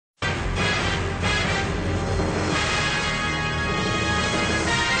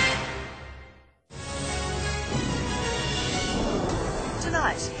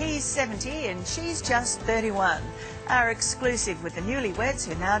He's 70 and she's just 31. Our exclusive with the newlyweds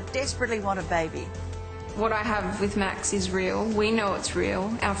who now desperately want a baby. What I have with Max is real. We know it's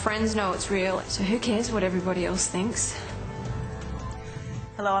real. Our friends know it's real. So who cares what everybody else thinks?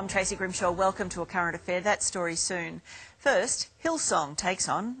 Hello, I'm Tracy Grimshaw. Welcome to A Current Affair. That story soon. First, Hillsong takes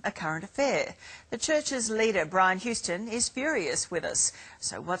on a current affair. The church's leader, Brian Houston, is furious with us.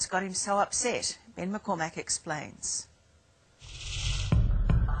 So what's got him so upset? Ben McCormack explains.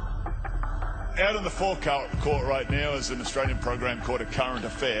 Out in the forecourt right now is an Australian program called A Current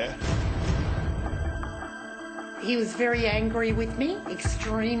Affair. He was very angry with me,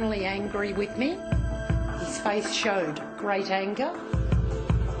 extremely angry with me. His face showed great anger.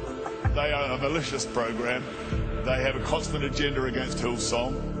 They are a malicious program. They have a constant agenda against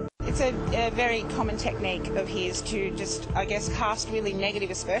Hillsong. It's a very common technique of his to just, I guess, cast really negative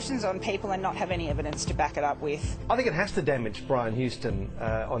aspersions on people and not have any evidence to back it up with. I think it has to damage Brian Houston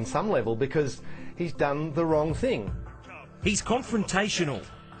on some level because he's done the wrong thing. He's confrontational.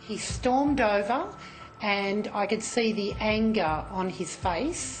 He stormed over and I could see the anger on his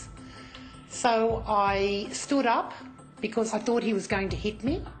face. So I stood up because I thought he was going to hit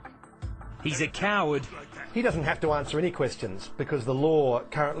me. He's a coward. He doesn't have to answer any questions because the law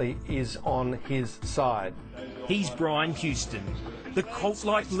currently is on his side. He's Brian Houston, the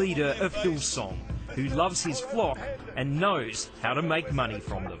cult-like leader of Hillsong, who loves his flock and knows how to make money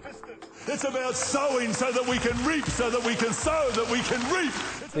from them. It's about sowing so that we can reap, so that we can sow, that we can reap.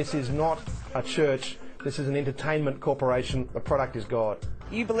 This is not a church. This is an entertainment corporation. The product is God.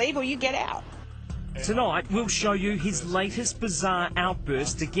 You believe or you get out. Tonight, we'll show you his latest bizarre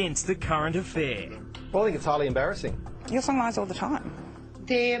outburst against the current affair. Well, I think it's highly embarrassing. Hillsong lies all the time.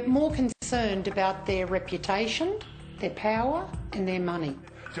 They're more concerned about their reputation, their power and their money.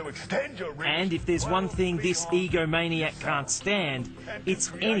 To extend your reach. And if there's one thing this egomaniac can't stand, it's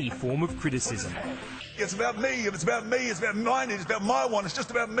any form of criticism. It's about me, it's about me, it's about mine, it's about my one, it's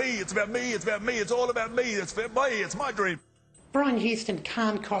just about me, it's about me, it's about me, it's all about me, it's my dream. Brian Houston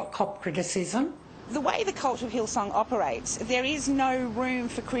can't cop criticism. The way the cult of Hillsong operates, there is no room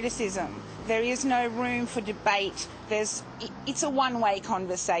for criticism. There is no room for debate. It's a one-way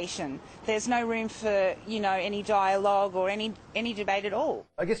conversation. There's no room for, any dialogue or any debate at all.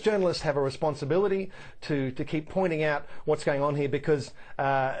 I guess journalists have a responsibility to keep pointing out what's going on here because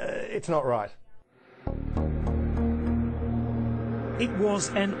it's not right. It was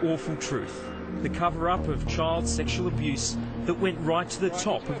an awful truth. The cover-up of child sexual abuse that went right to the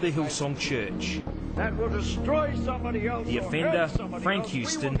top of the Hillsong Church. That will destroy somebody else. The offender, Frank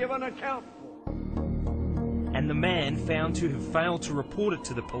Houston, and the man found to have failed to report it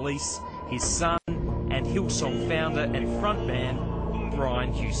to the police, his son, and Hillsong founder and frontman,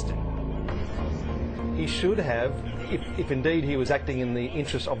 Brian Houston. He should have, if indeed he was acting in the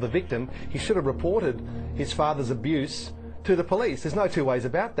interest of the victim, he should have reported his father's abuse to the police. There's no two ways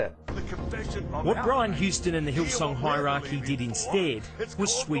about that. What Brian Houston and the Hillsong hierarchy did instead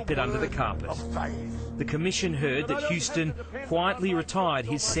was sweep it under the carpet. The commission heard that Houston quietly retired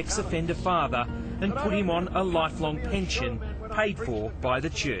his sex offender father and put him on a lifelong pension paid for by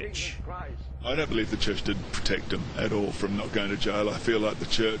the church. I don't believe the church did protect him at all from not going to jail. I feel like the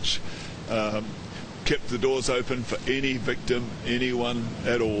church kept the doors open for any victim, anyone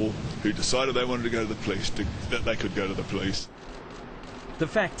at all who decided they wanted to go to the police, that they could go to the police. The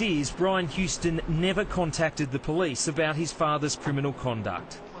fact is, Brian Houston never contacted the police about his father's criminal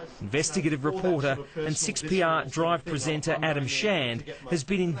conduct. Investigative reporter and 6PR Drive presenter Adam Shand has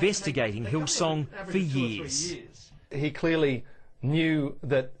been investigating Hillsong for years. He clearly knew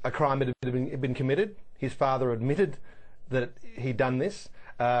that a crime had been committed. His father admitted that he'd done this.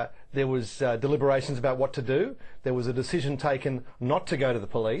 There was deliberations about what to do. There was a decision taken not to go to the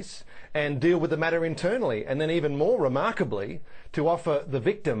police and deal with the matter internally. And then even more remarkably, to offer the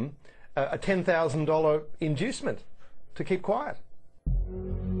victim a $10,000 inducement to keep quiet.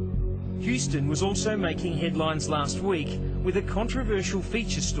 Houston was also making headlines last week with a controversial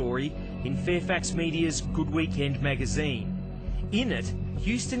feature story in Fairfax Media's Good Weekend magazine. In it,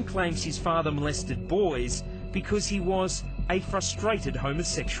 Houston claims his father molested boys because he was a frustrated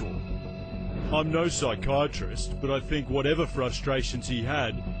homosexual. I'm no psychiatrist, but I think whatever frustrations he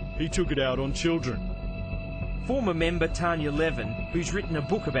had, he took it out on children. Former member Tanya Levin, who's written a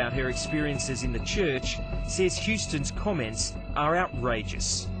book about her experiences in the church, says Houston's comments are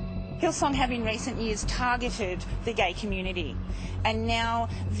outrageous. Hillsong have in recent years targeted the gay community, and now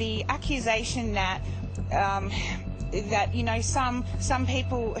the accusation that that, you know, some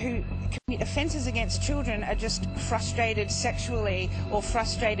people who commit offences against children are just frustrated sexually or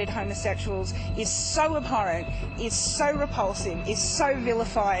frustrated homosexuals is so abhorrent, is so repulsive, is so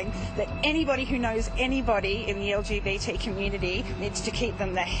vilifying that anybody who knows anybody in the LGBT community needs to keep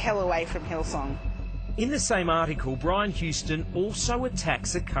them the hell away from Hillsong. In the same article, Brian Houston also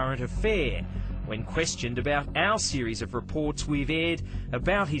attacks a current affair when questioned about our series of reports we've aired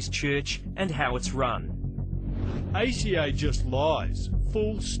about his church and how it's run. ACA just lies.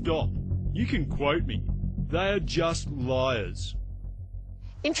 Full stop. You can quote me. They are just liars.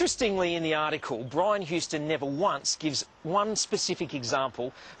 Interestingly, in the article, Brian Houston never once gives one specific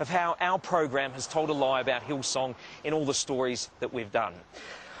example of how our program has told a lie about Hillsong in all the stories that we've done.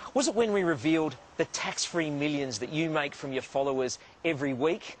 Was it when we revealed the tax-free millions that you make from your followers every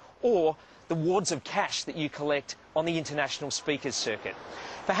week, or the wads of cash that you collect on the international speakers circuit?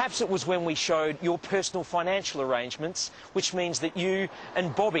 Perhaps it was when we showed your personal financial arrangements, which means that you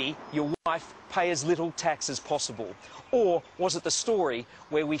and Bobby, your wife, pay as little tax as possible. Or was it the story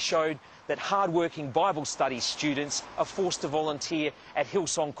where we showed that hard-working Bible study students are forced to volunteer at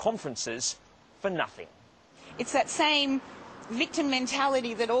Hillsong conferences for nothing? It's that same victim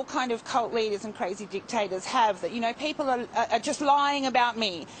mentality that all kind of cult leaders and crazy dictators have, that, you know, people are just lying about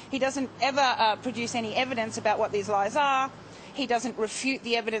me. He doesn't ever produce any evidence about what these lies are. He doesn't refute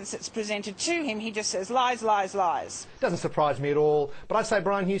the evidence that's presented to him. He just says lies, lies, lies. Doesn't surprise me at all. But I say,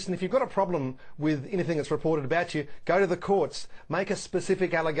 Brian Houston, if you've got a problem with anything that's reported about you, go to the courts. Make a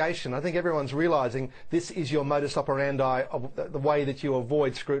specific allegation. I think everyone's realising this is your modus operandi of the way that you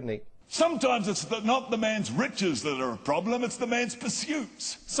avoid scrutiny. Sometimes it's not the man's riches that are a problem, it's the man's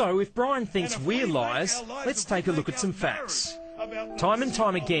pursuits. So if Brian thinks we're liars, let's take a look at some facts. Time and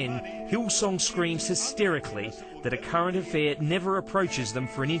time again, Hillsong screams hysterically that a current affair never approaches them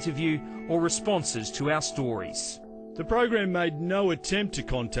for an interview or responses to our stories. The program made no attempt to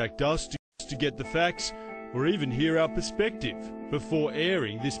contact us to get the facts or even hear our perspective before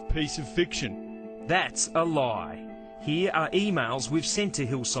airing this piece of fiction. That's a lie. Here are emails we've sent to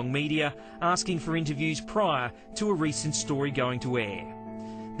Hillsong Media asking for interviews prior to a recent story going to air.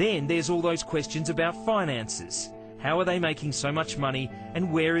 Then there's all those questions about finances. How are they making so much money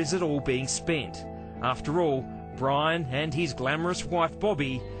and where is it all being spent? After all, Brian and his glamorous wife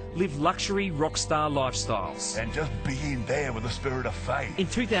Bobby live luxury rock star lifestyles. And just being there with the spirit of faith. In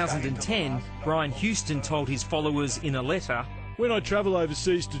 2010, Brian Houston told his followers in a letter, When I travel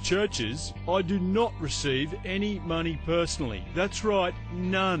overseas to churches, I do not receive any money personally. That's right,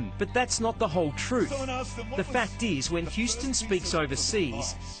 none. But that's not the whole truth. The fact is, when Houston speaks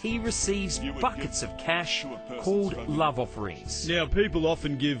overseas, he receives buckets of cash called love offerings. Now, people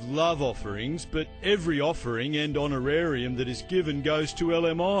often give love offerings, but every offering and honorarium that is given goes to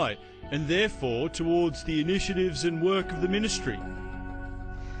LMI, and therefore towards the initiatives and work of the ministry.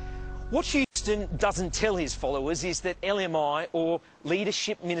 What Houston doesn't tell his followers is that LMI, or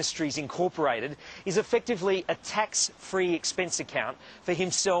Leadership Ministries Incorporated, is effectively a tax-free expense account for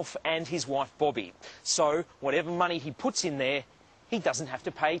himself and his wife Bobby. So whatever money he puts in there, he doesn't have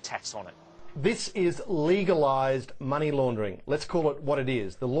to pay tax on it. This is legalised money laundering. Let's call it what it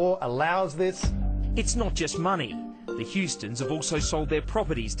is. The law allows this. It's not just money. The Houstons have also sold their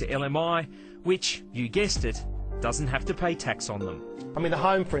properties to LMI, which, you guessed it, doesn't have to pay tax on them. I mean, the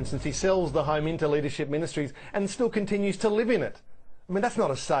home, for instance, he sells the home into Leadership Ministries and still continues to live in it. I mean, that's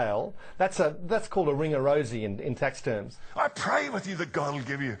not a sale. That's called a ring-a-rosy in tax terms. I pray with you that God will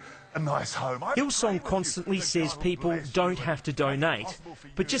give you a nice home. Hillsong constantly says people don't have to donate,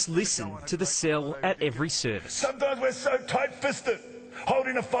 but just listen to the sell at every service. Sometimes we're so tight-fisted,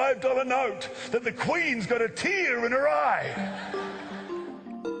 holding a $5 note, that the Queen's got a tear in her eye.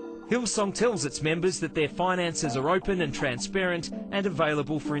 Hillsong tells its members that their finances are open and transparent and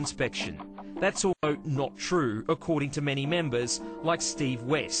available for inspection. That's although not true, according to many members, like Steve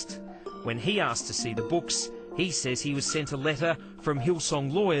West. When he asked to see the books, he says he was sent a letter from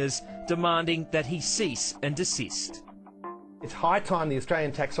Hillsong lawyers demanding that he cease and desist. It's high time the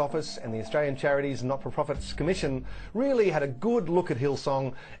Australian Tax Office and the Australian Charities and Not-for-Profits Commission really had a good look at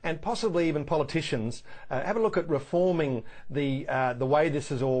Hillsong, and possibly even politicians have a look at reforming the way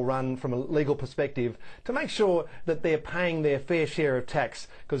this is all run from a legal perspective to make sure that they're paying their fair share of tax,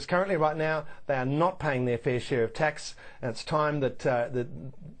 because currently right now they are not paying their fair share of tax, and it's time that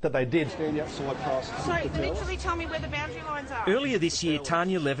they did. So literally tell me where the boundary lines are. Earlier this year,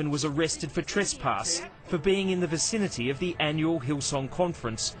 Tanya Levin was arrested for trespass for being in the vicinity of the annual Hillsong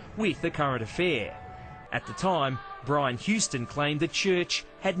conference with a current affair. At the time, Brian Houston claimed the church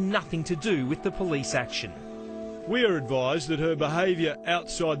had nothing to do with the police action. We are advised that her behaviour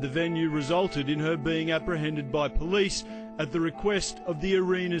outside the venue resulted in her being apprehended by police at the request of the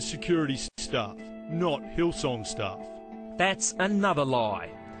arena's security staff, not Hillsong staff. That's another lie.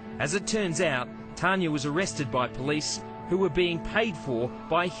 As it turns out, Tanya was arrested by police who were being paid for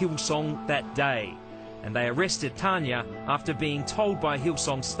by Hillsong that day. And they arrested Tanya after being told by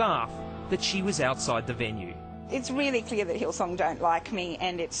Hillsong staff that she was outside the venue. It's really clear that Hillsong don't like me,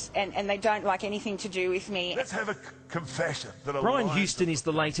 and they don't like anything to do with me. Let's have a confession. Brian Houston is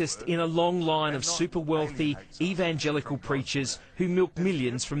the latest in a long line of super wealthy evangelical preachers who milk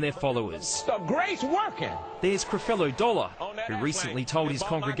millions from their followers. So grace working. There's Creflo Dollar, who recently told his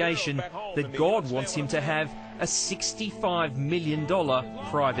congregation that God wants him to have a $65 million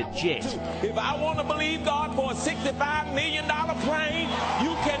private jet. If I want to believe God for a $65 million plane,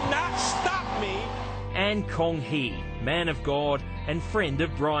 you cannot stop me. And Kong Hee, man of God and friend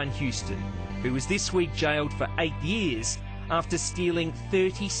of Brian Houston, who was this week jailed for 8 years after stealing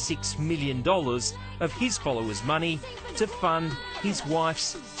 $36 million of his followers' money to fund his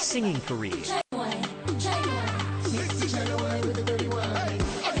wife's singing career.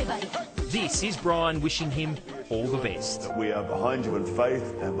 This is Brian wishing him all the best. We are behind you in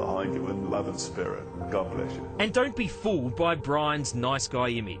faith and behind you in love and spirit. God bless you. And don't be fooled by Brian's nice guy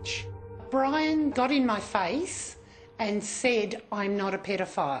image. Brian got in my face and said, I'm not a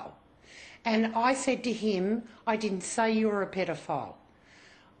pedophile. And I said to him, I didn't say you were a pedophile.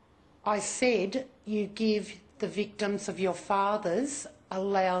 I said, you give the victims of your fathers a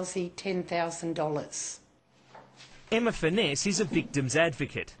lousy $10,000. Emma Finesse is a victim's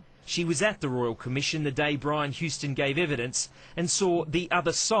advocate. She was at the Royal Commission the day Brian Houston gave evidence and saw the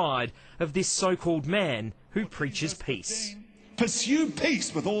other side of this so-called man who preaches peace. Pursue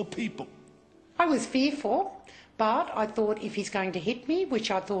peace with all people. I was fearful, but I thought if he's going to hit me,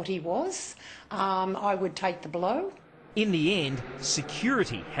 which I thought he was, I would take the blow. In the end,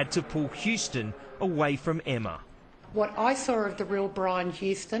 security had to pull Houston away from Emma. What I saw of the real Brian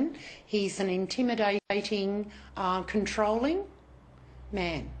Houston, he's an intimidating, controlling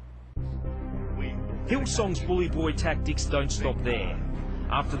man. Hillsong's bully boy tactics don't stop there.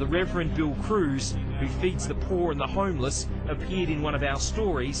 After the Reverend Bill Cruz, who feeds the poor and the homeless, appeared in one of our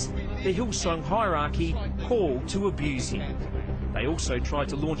stories, the Hillsong hierarchy called to abuse him. They also tried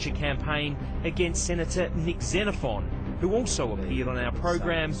to launch a campaign against Senator Nick Xenophon, who also appeared on our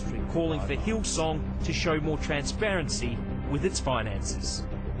program, calling for Hillsong to show more transparency with its finances.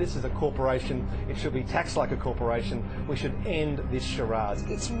 This is a corporation. It should be taxed like a corporation. We should end this charade.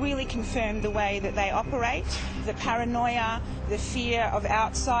 It's really confirmed the way that they operate, the paranoia, the fear of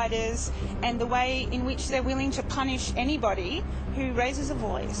outsiders, and the way in which they're willing to punish anybody who raises a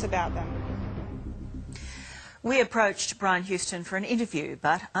voice about them. We approached Brian Houston for an interview,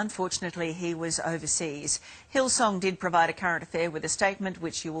 but unfortunately he was overseas. Hillsong did provide a current affair with a statement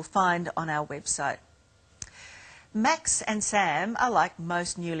which you will find on our website. Max and Sam are like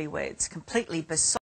most newlyweds, completely beside